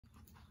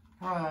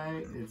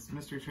Hi, it's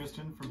Mr.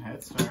 Tristan from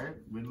Head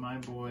Start with my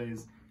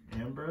boys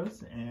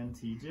Ambrose and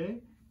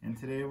TJ, and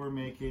today we're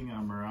making a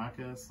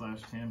maraca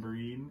 /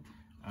 tambourine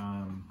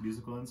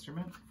musical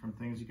instrument from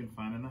things you can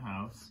find in the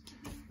house.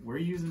 We're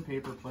using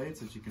paper plates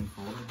that you can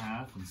fold in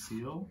half and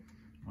seal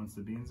once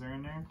the beans are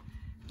in there,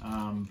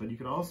 but you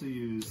could also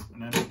use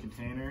an empty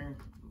container,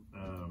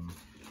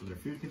 either a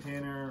food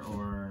container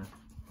or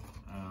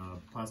a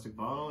plastic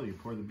bottle. You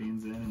pour the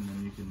beans in and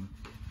then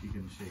you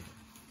can shake it.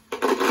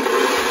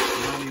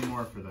 You don't need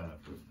more for that,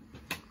 but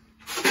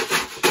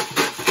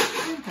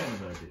same kind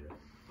of idea.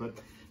 But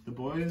the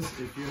boys,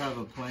 if you have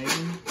a plain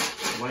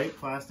white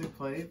plastic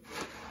plate,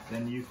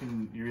 then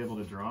you're able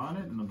to draw on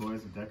it, and the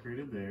boys have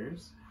decorated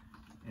theirs.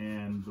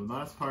 And the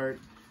last part,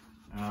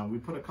 we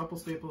put a couple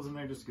staples in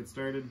there just to get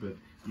started, but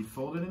you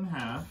fold it in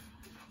half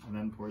and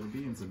then pour the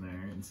beans in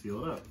there and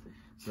seal it up.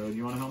 So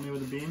you want to help me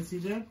with the beans,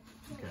 CJ?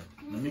 Okay.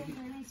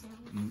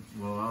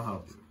 Well, I'll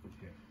help you.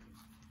 Okay.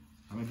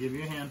 I'm going to give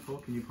you a handful.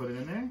 Can you put it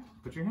in there?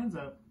 Put your hands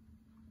up.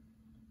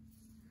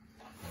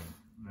 Okay.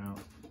 Now,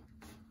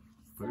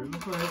 put it in the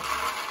plate.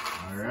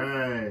 All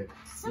right.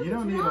 You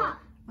don't need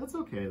that's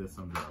okay, there's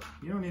some drop.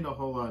 You don't need a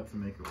whole lot to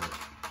make it work.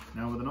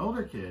 Now, with an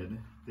older kid,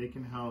 they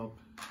can help,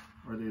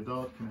 or the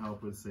adult can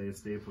help with, say, a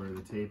stapler or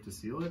the tape to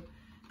seal it.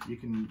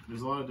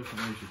 There's a lot of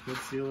different ways you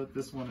could seal it.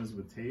 This one is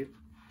with tape.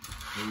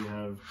 So you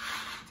have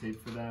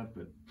tape for that,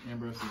 but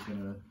Ambrose is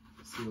going to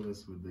seal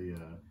this with the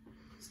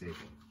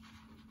staple.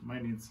 You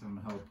might need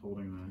some help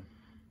holding the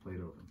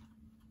plate open.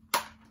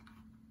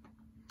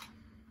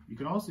 You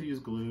can also use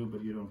glue,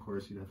 but of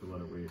course, you'd have to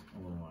let it wait a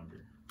little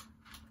longer.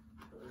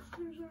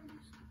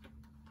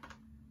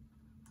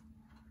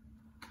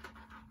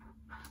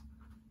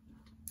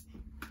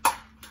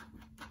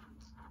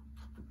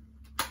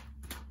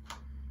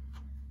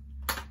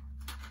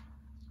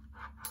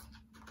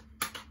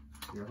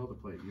 Here, hold the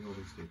plate. You hold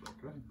the stapler.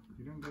 Go ahead.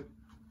 You're doing good.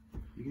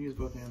 You can use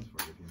both hands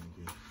for it if you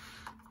need to.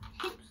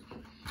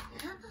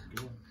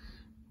 Good.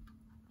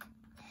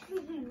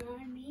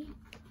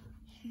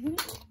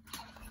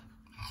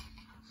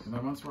 And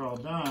then once we're all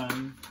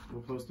done,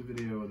 we'll post a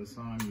video with a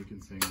song you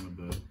can sing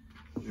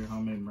with your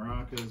homemade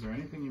maracas or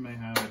anything you may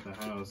have at the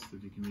house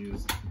that you can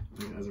use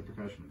as a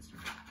percussion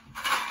instrument.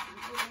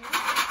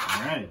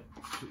 All right.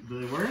 Do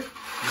they work?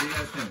 What do you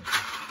guys think?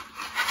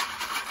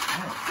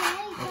 All right.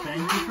 Well,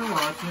 thank you for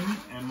watching,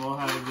 and we'll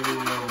have a video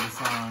of the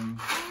song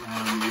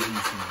using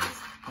the songs.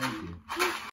 Thank you.